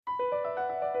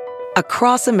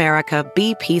Across America,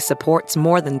 BP supports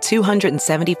more than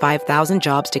 275,000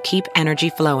 jobs to keep energy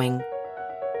flowing.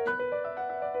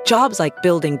 Jobs like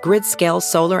building grid-scale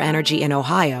solar energy in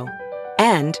Ohio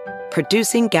and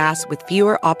producing gas with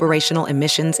fewer operational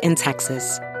emissions in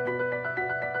Texas.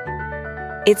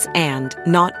 It's and,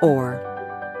 not or.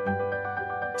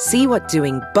 See what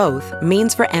doing both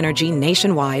means for energy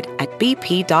nationwide at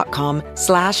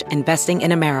bp.com/investing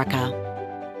in America.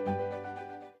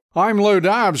 I'm Lou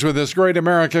Dobbs with this Great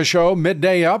America Show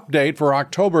midday update for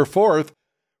October 4th.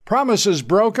 Promises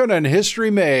broken and history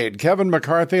made. Kevin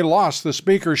McCarthy lost the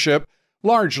speakership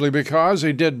largely because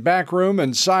he did backroom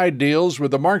and side deals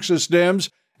with the Marxist Dems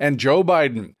and Joe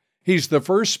Biden. He's the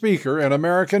first speaker in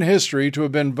American history to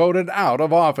have been voted out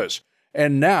of office.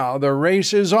 And now the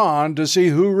race is on to see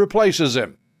who replaces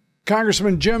him.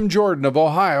 Congressman Jim Jordan of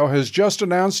Ohio has just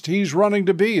announced he's running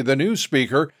to be the new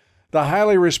speaker. The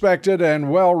highly respected and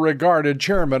well-regarded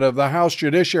chairman of the House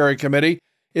Judiciary Committee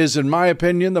is, in my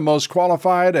opinion, the most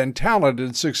qualified and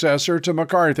talented successor to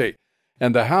McCarthy.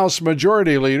 And the House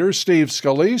Majority Leader, Steve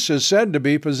Scalise, is said to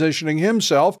be positioning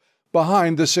himself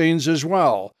behind the scenes as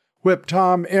well. Whip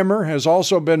Tom Emmer has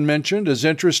also been mentioned as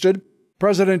interested.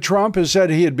 President Trump has said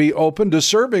he'd be open to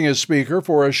serving as Speaker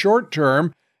for a short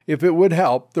term if it would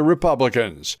help the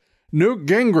Republicans. Newt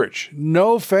Gingrich,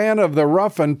 no fan of the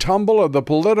rough and tumble of the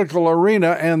political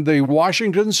arena and the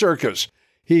Washington circus.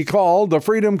 He called the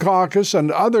Freedom Caucus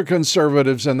and other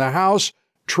conservatives in the House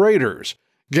traitors.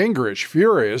 Gingrich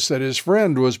furious that his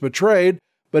friend was betrayed,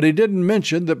 but he didn't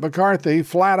mention that McCarthy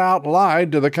flat out lied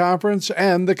to the conference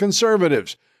and the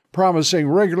conservatives, promising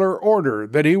regular order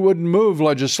that he wouldn't move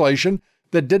legislation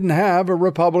that didn't have a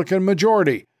Republican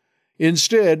majority.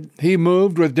 Instead, he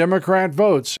moved with Democrat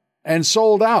votes and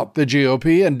sold out the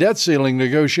GOP in debt ceiling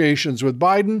negotiations with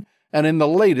Biden and in the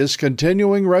latest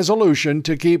continuing resolution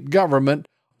to keep government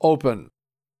open.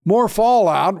 More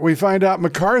fallout, we find out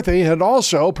McCarthy had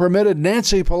also permitted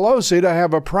Nancy Pelosi to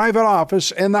have a private office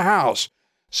in the House.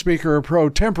 Speaker pro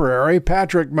tempore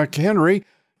Patrick McHenry,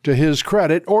 to his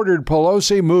credit, ordered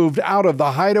Pelosi moved out of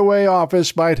the hideaway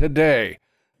office by today.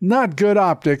 Not good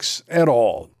optics at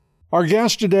all. Our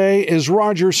guest today is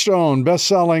Roger Stone,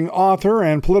 best-selling author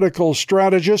and political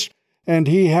strategist, and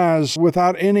he has,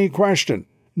 without any question,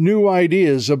 new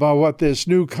ideas about what this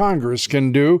new Congress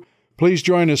can do. Please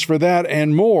join us for that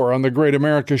and more on the Great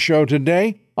America Show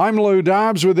today. I'm Lou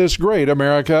Dobbs with this Great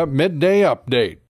America Midday Update.